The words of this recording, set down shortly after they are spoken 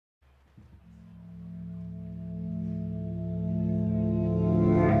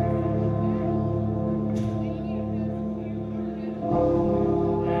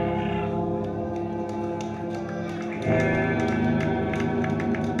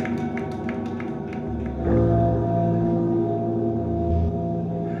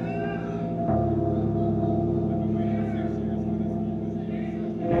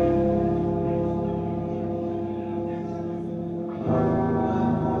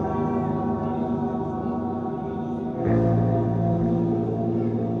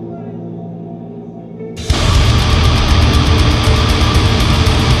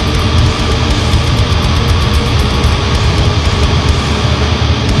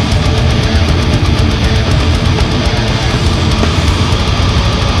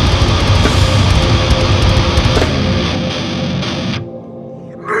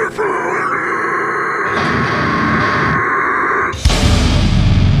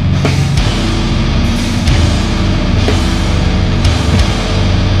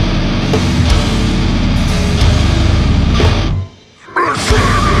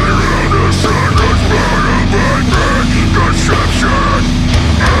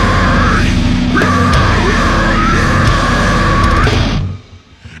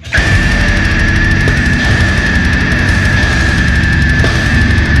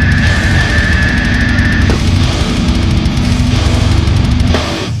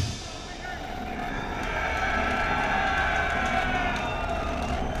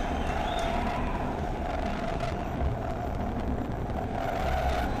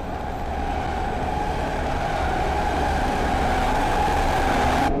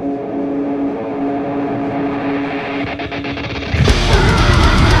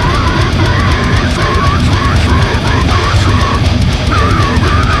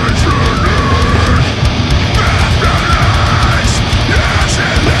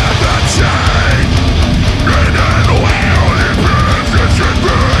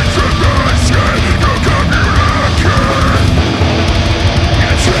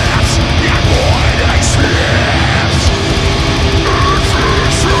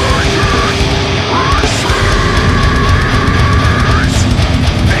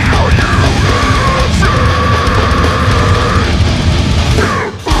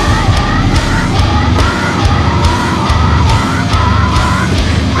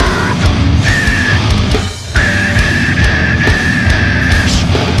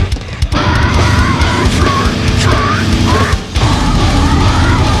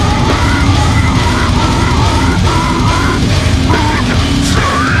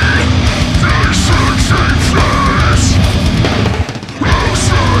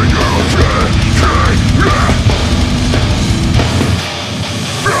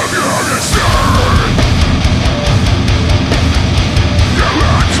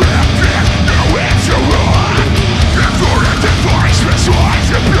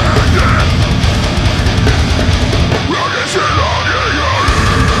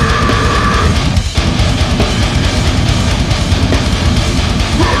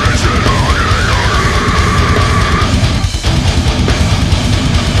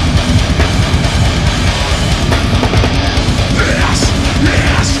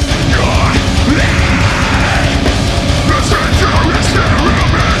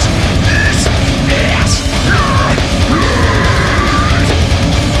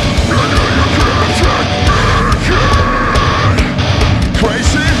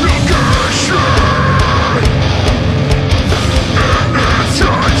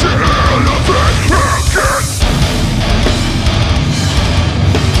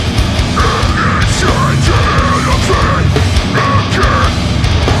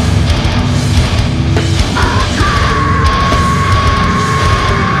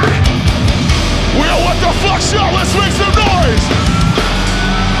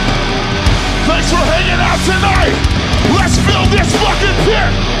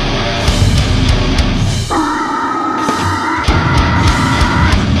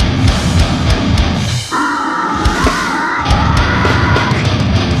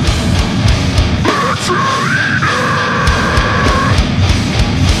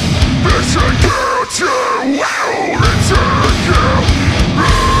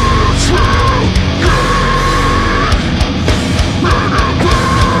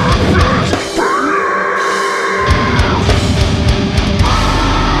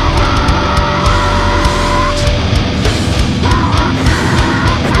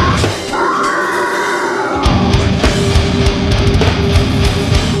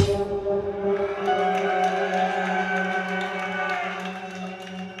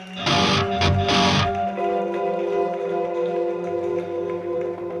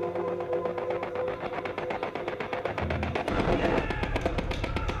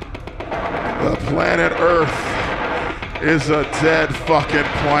Planet Earth is a dead fucking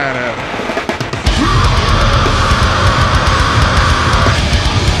planet.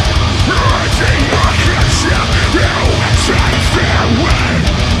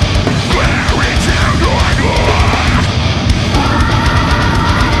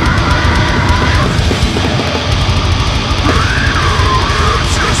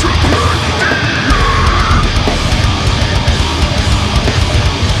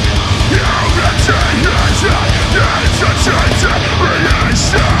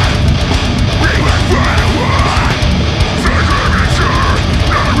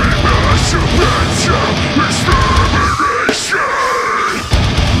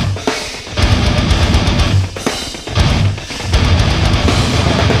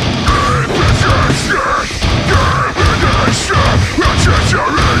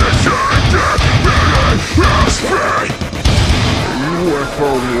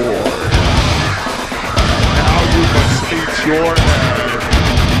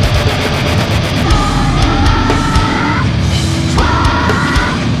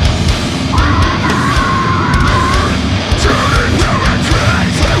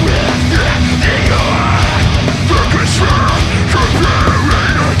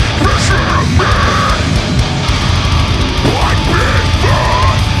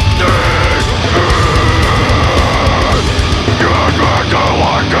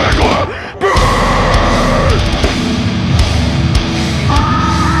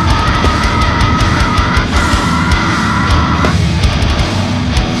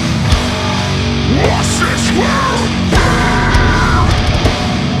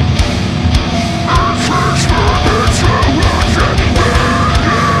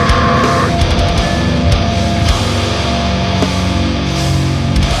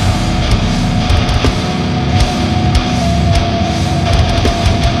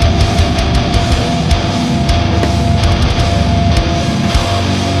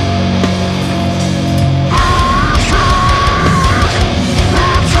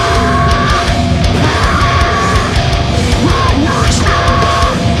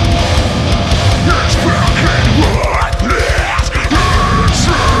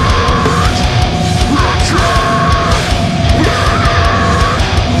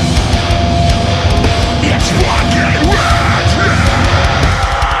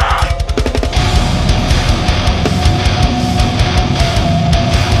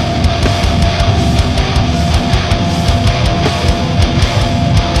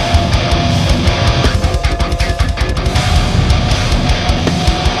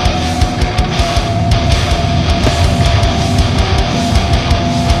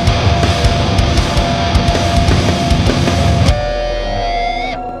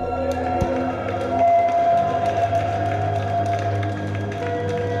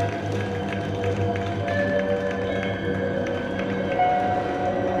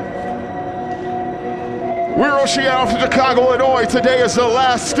 We're Oceano from Chicago, Illinois. Today is the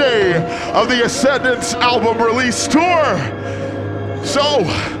last day of the Ascendance album release tour. So,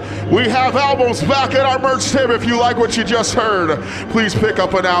 we have albums back at our merch table. If you like what you just heard, please pick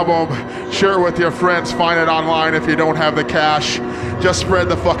up an album, share it with your friends, find it online. If you don't have the cash, just spread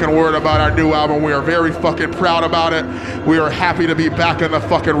the fucking word about our new album. We are very fucking proud about it. We are happy to be back in the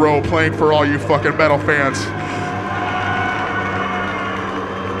fucking row playing for all you fucking metal fans.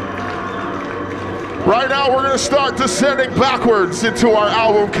 Right now, we're gonna start descending backwards into our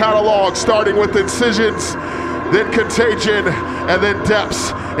album catalog, starting with Incisions, then Contagion, and then Depths,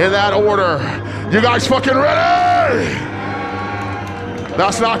 in that order. You guys fucking ready?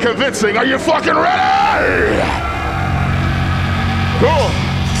 That's not convincing. Are you fucking ready?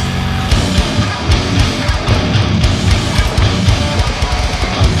 Cool.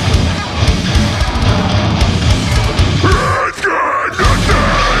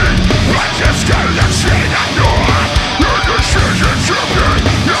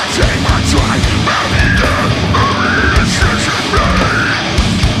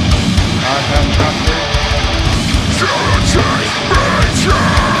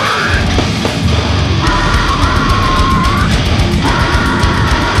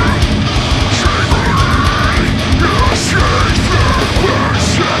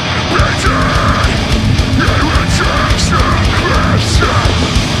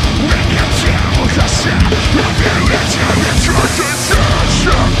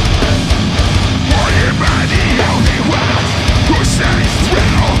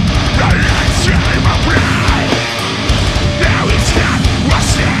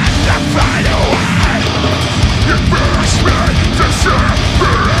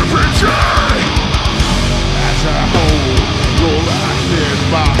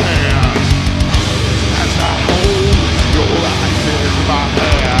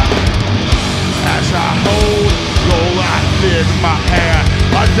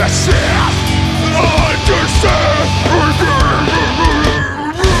 Understand.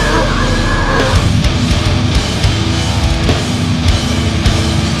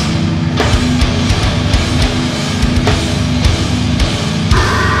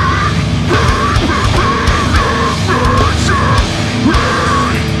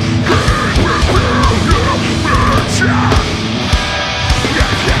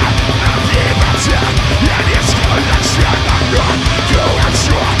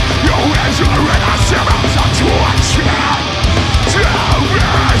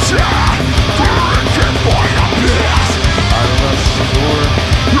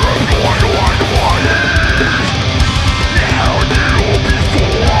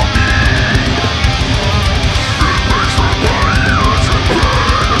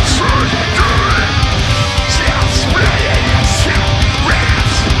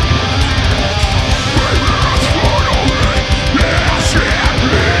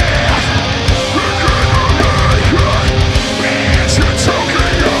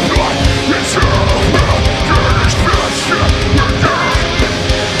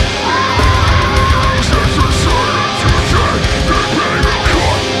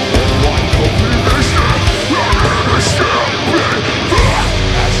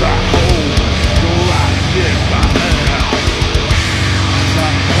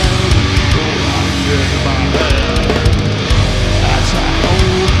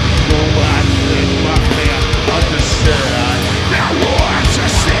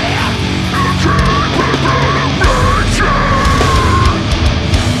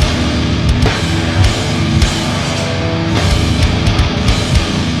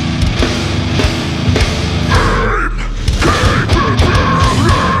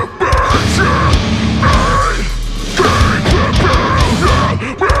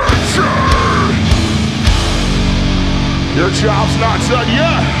 Your job's not done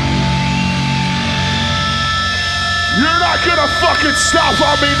yet. You're not gonna fucking stop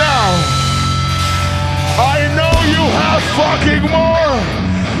on me now. I know you have fucking more.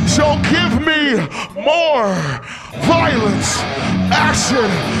 So give me more violence, action,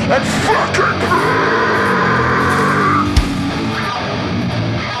 and fucking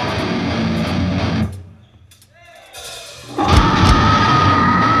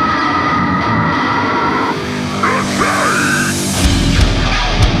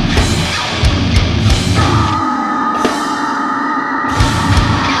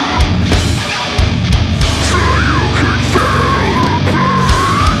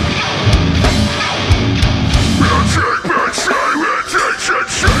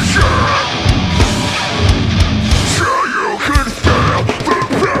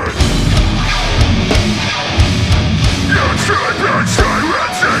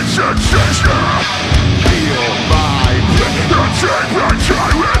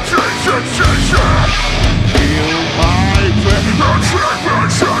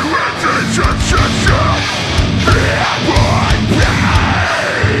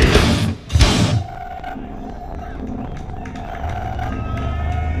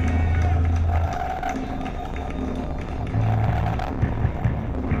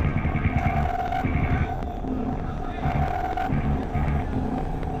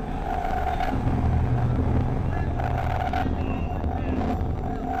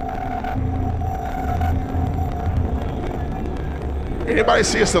Anybody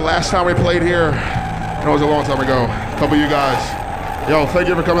see us the last time we played here? I know it was a long time ago. A couple of you guys. Yo, thank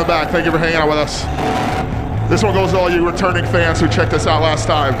you for coming back. Thank you for hanging out with us. This one goes to all you returning fans who checked us out last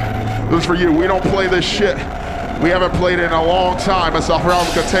time. This is for you. We don't play this shit. We haven't played it in a long time. It's off around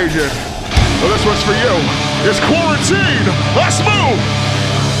Contagion. So this one's for you. It's Quarantine. Let's move.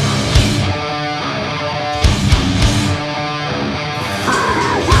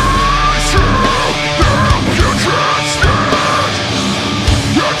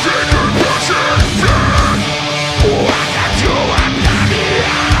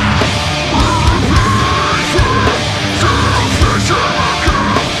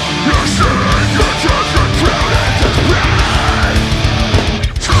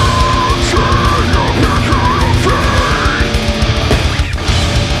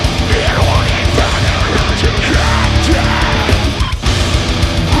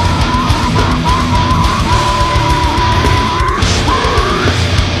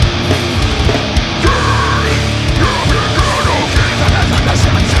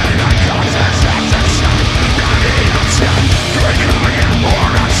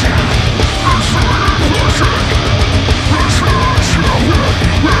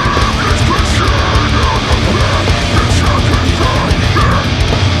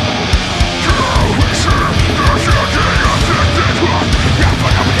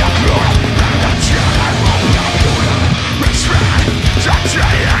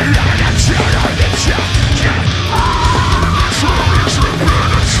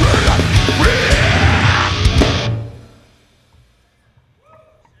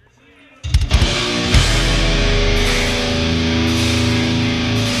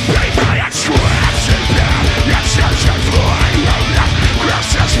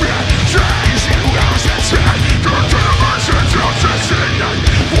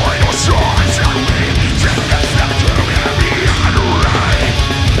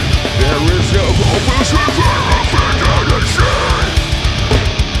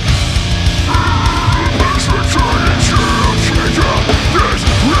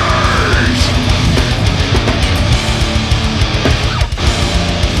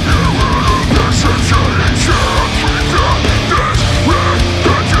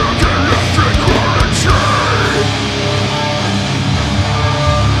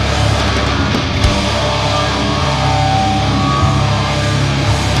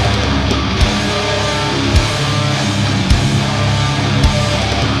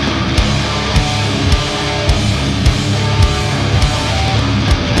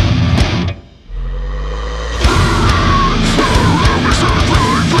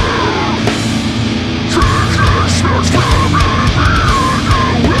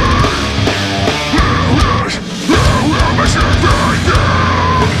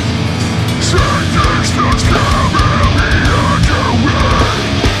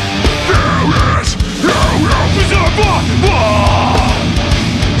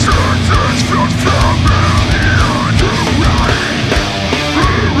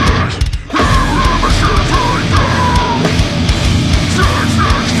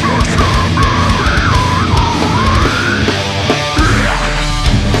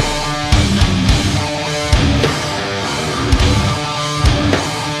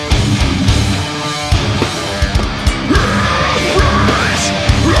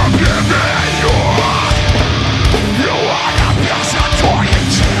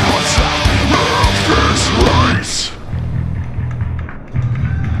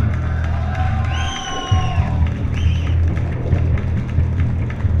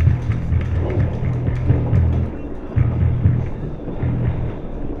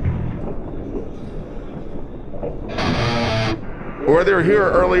 Whether you're here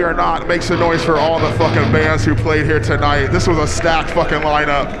early or not, make some noise for all the fucking bands who played here tonight. This was a stacked fucking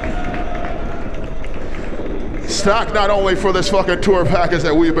lineup. Stacked not only for this fucking tour package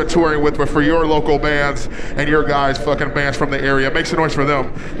that we've been touring with, but for your local bands and your guys' fucking bands from the area. Make some noise for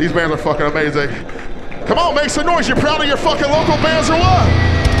them. These bands are fucking amazing. Come on, make some noise. You proud of your fucking local bands or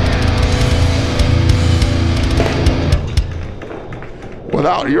what?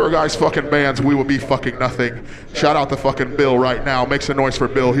 Without your guys' fucking bands, we would be fucking nothing. Shout out to fucking Bill right now. Make some noise for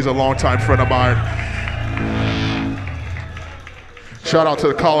Bill. He's a longtime friend of mine. Shout out to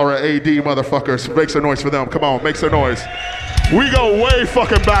the Cholera AD motherfuckers. Make some noise for them. Come on, make some noise. We go way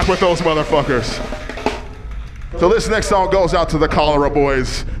fucking back with those motherfuckers. So this next song goes out to the Cholera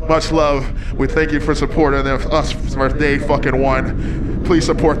boys. Much love. We thank you for supporting us for day fucking one. Please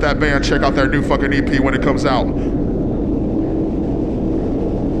support that band. Check out their new fucking EP when it comes out.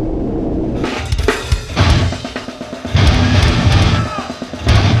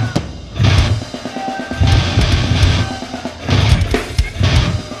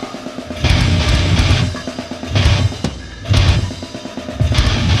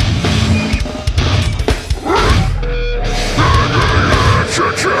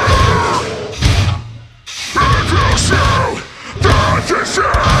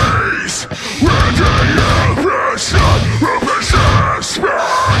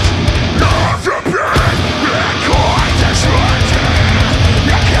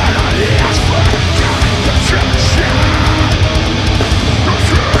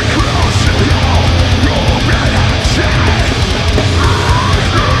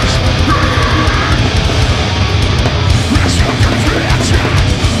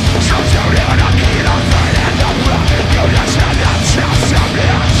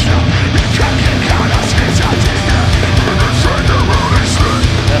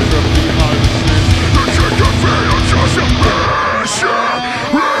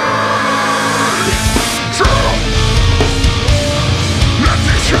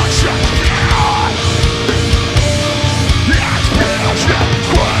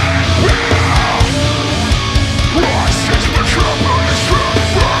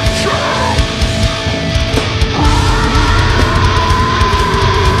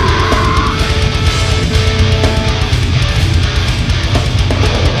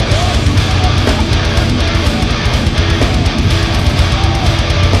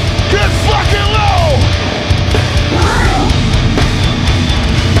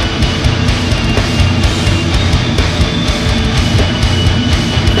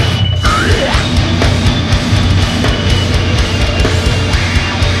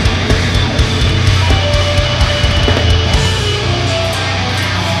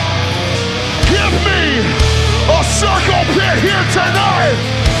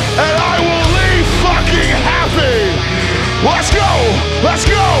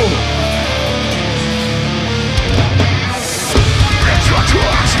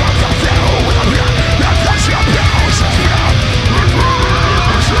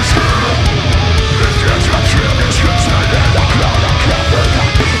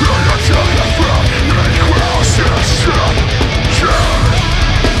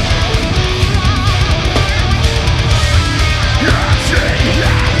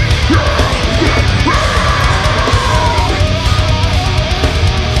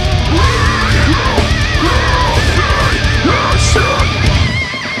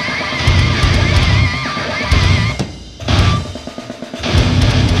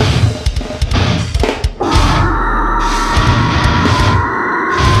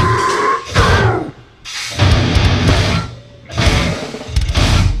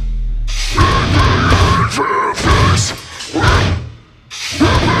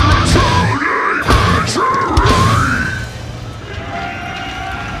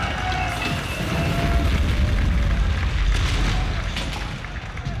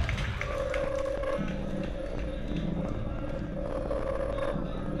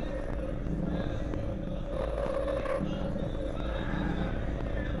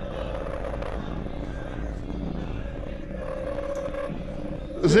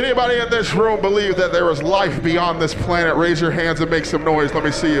 Does anybody in this room believe that there is life beyond this planet? Raise your hands and make some noise. Let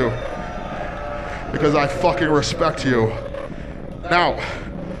me see you. Because I fucking respect you. Now,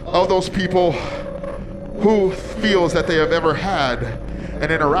 of those people who feels that they have ever had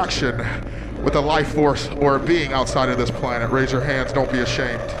an interaction with a life force or a being outside of this planet, raise your hands, don't be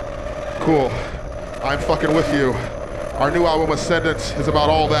ashamed. Cool, I'm fucking with you. Our new album, Ascendance, is about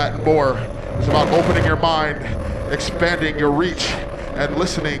all that and more. It's about opening your mind, expanding your reach, and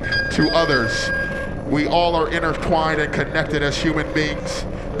listening to others. We all are intertwined and connected as human beings.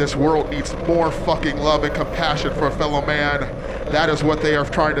 This world needs more fucking love and compassion for a fellow man. That is what they are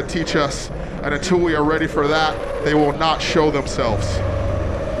trying to teach us. And until we are ready for that, they will not show themselves.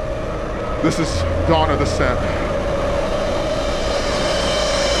 This is Dawn of the Descent.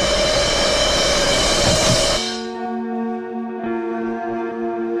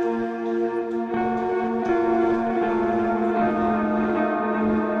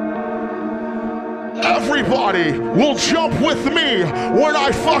 Everybody will jump with me when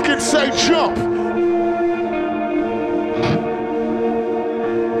I fucking say jump.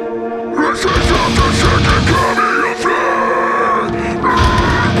 This is just the second coming of flame.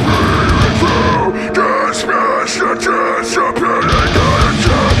 Dismiss the disability.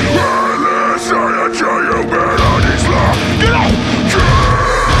 Unless I tell you melodies love. Get out!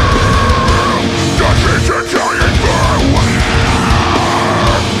 That means you're dying for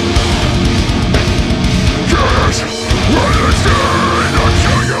what is there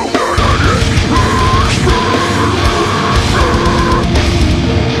until you melodies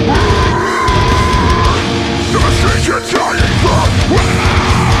the things you're dying for.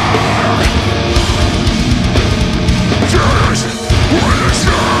 Yes, what is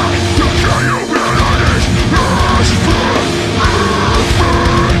there until you melodies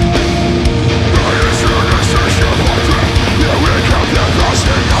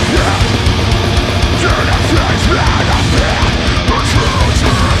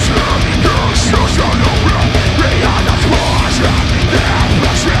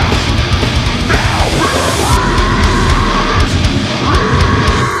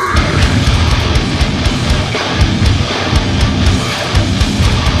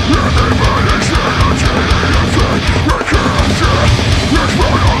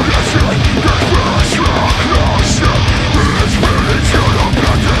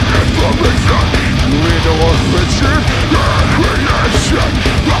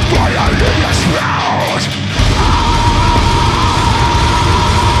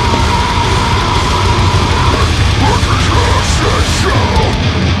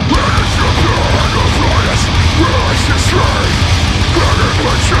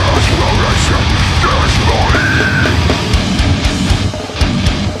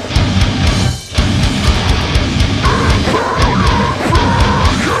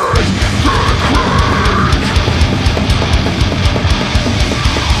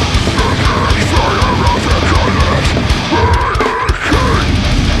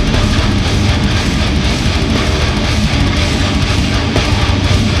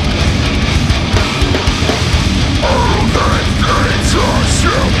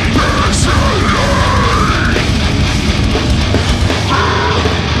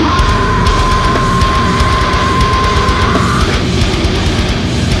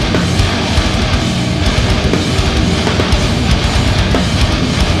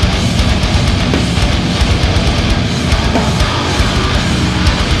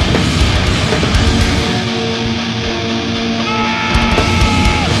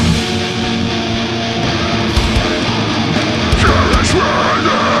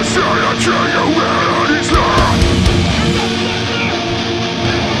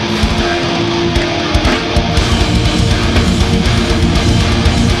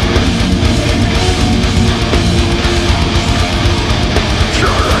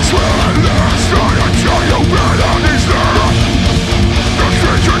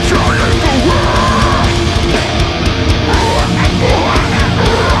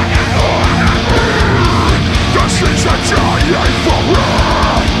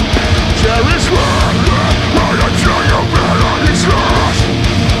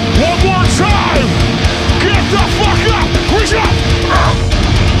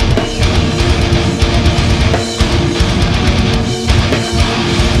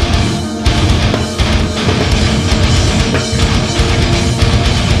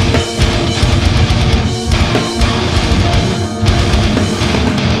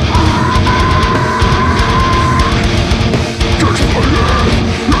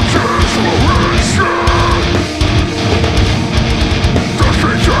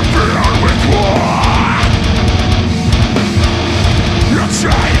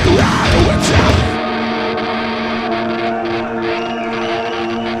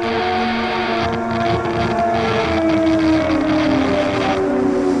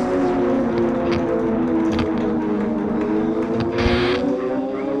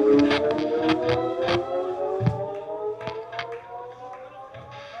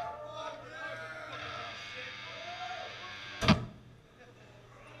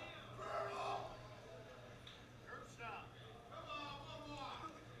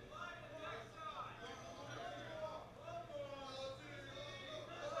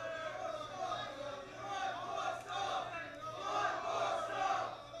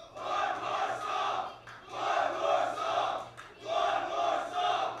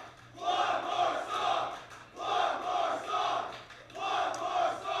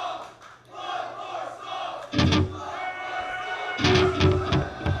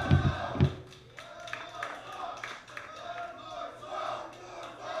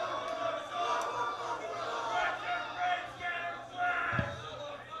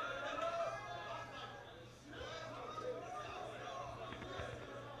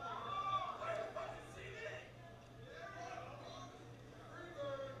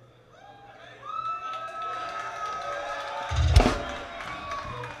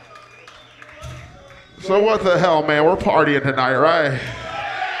So what the hell, man? We're partying tonight, right?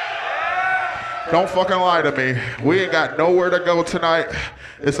 Don't fucking lie to me. We ain't got nowhere to go tonight.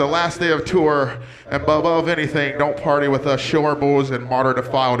 It's the last day of tour, and above anything, don't party with us. Show our boys and Martyr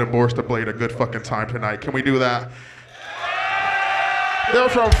Defiled and Boris the Blade a good fucking time tonight. Can we do that? They're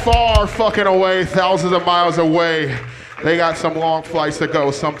from far fucking away, thousands of miles away. They got some long flights to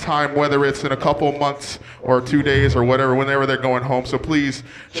go sometime, whether it's in a couple months or 2 days or whatever, whenever they're going home. So please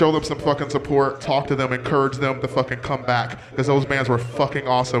show them some fucking support, talk to them, encourage them to fucking come back, because those bands were fucking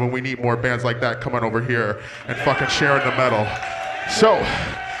awesome, and we need more bands like that coming over here and fucking sharing the metal. So,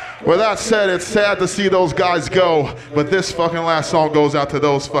 with that said, it's sad to see those guys go, but this fucking last song goes out to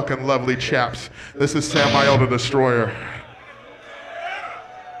those fucking lovely chaps. This is Samael the Destroyer.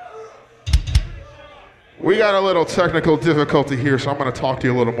 We got a little technical difficulty here, so I'm gonna talk to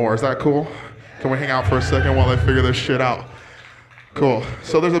you a little more. Is that cool? Can we hang out for a second while I figure this shit out? Cool.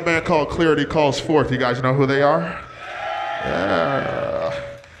 So there's a band called Clarity Calls Forth. You guys know who they are? Yeah.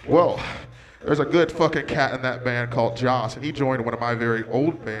 Well, there's a good fucking cat in that band called Joss, and he joined one of my very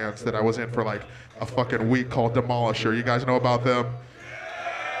old bands that I was in for like a fucking week called Demolisher. You guys know about them?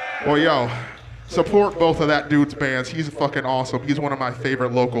 Well, yo, support both of that dude's bands. He's fucking awesome. He's one of my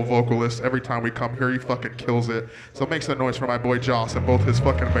favorite local vocalists. Every time we come here, he fucking kills it. So make some noise for my boy Joss and both his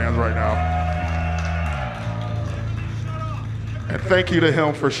fucking bands right now. And thank you to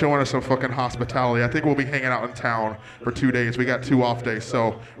him for showing us some fucking hospitality. I think we'll be hanging out in town for 2 days. We got 2 off days.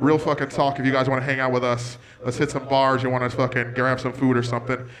 So real fucking talk, if you guys want to hang out with us, let's hit some bars. You want to fucking grab some food or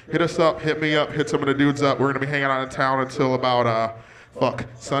something, hit us up, hit me up, hit some of the dudes up. We're going to be hanging out in town until about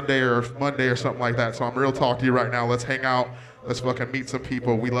Sunday or Monday or something like that. So I'm real talk to you right now. Let's hang out. Let's fucking meet some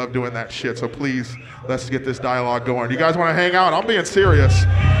people. We love doing that shit. So please, let's get this dialogue going. You guys want to hang out? I'm being serious.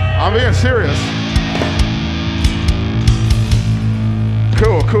 I'm being serious.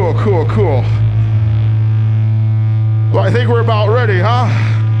 Cool, cool, cool, cool. Well, I think we're about ready, huh?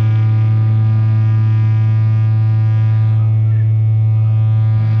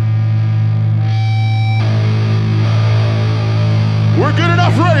 We're good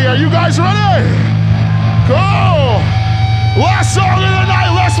enough ready. Are you guys ready? Go! Last song of the night.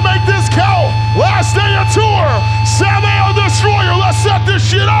 Let's make this count. Last day of tour. Samael Destroyer. Let's set this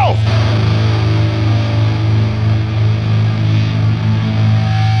shit off.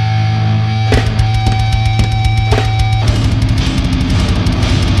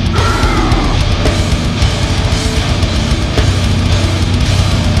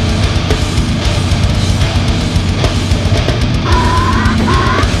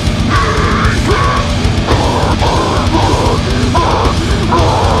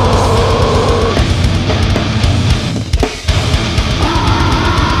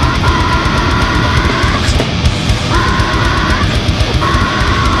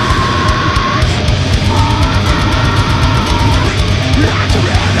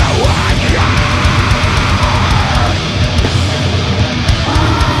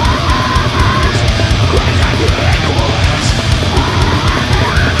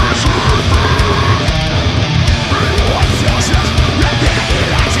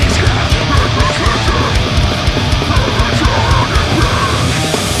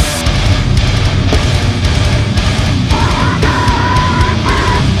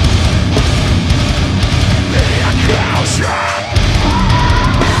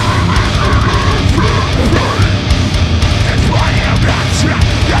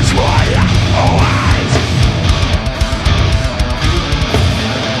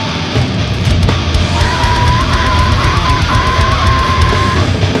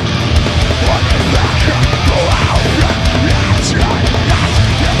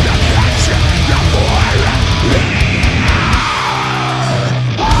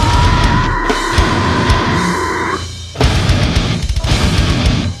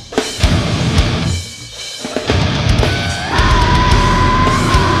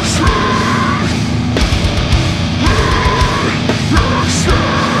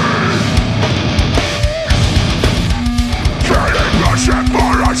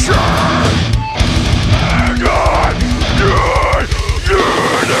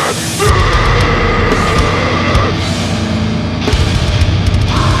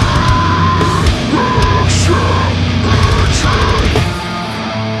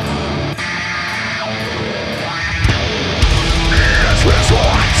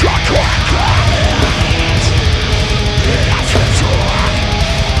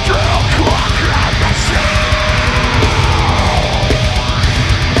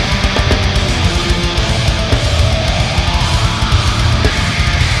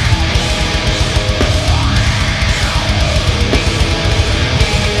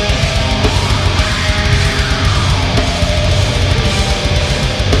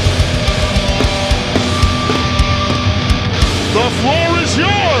 The floor is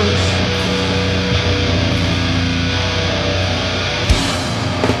yours.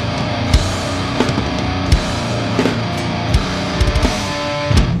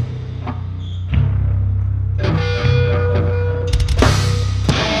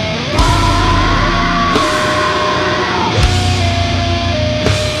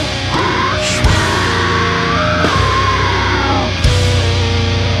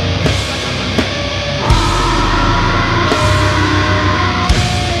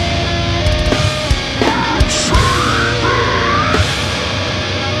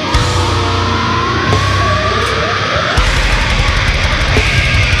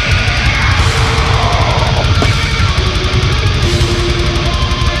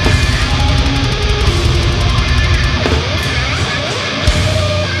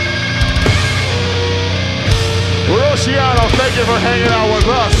 Oceano, thank you for hanging out with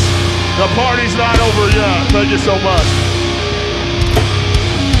us. The party's not over yet. Thank you so much.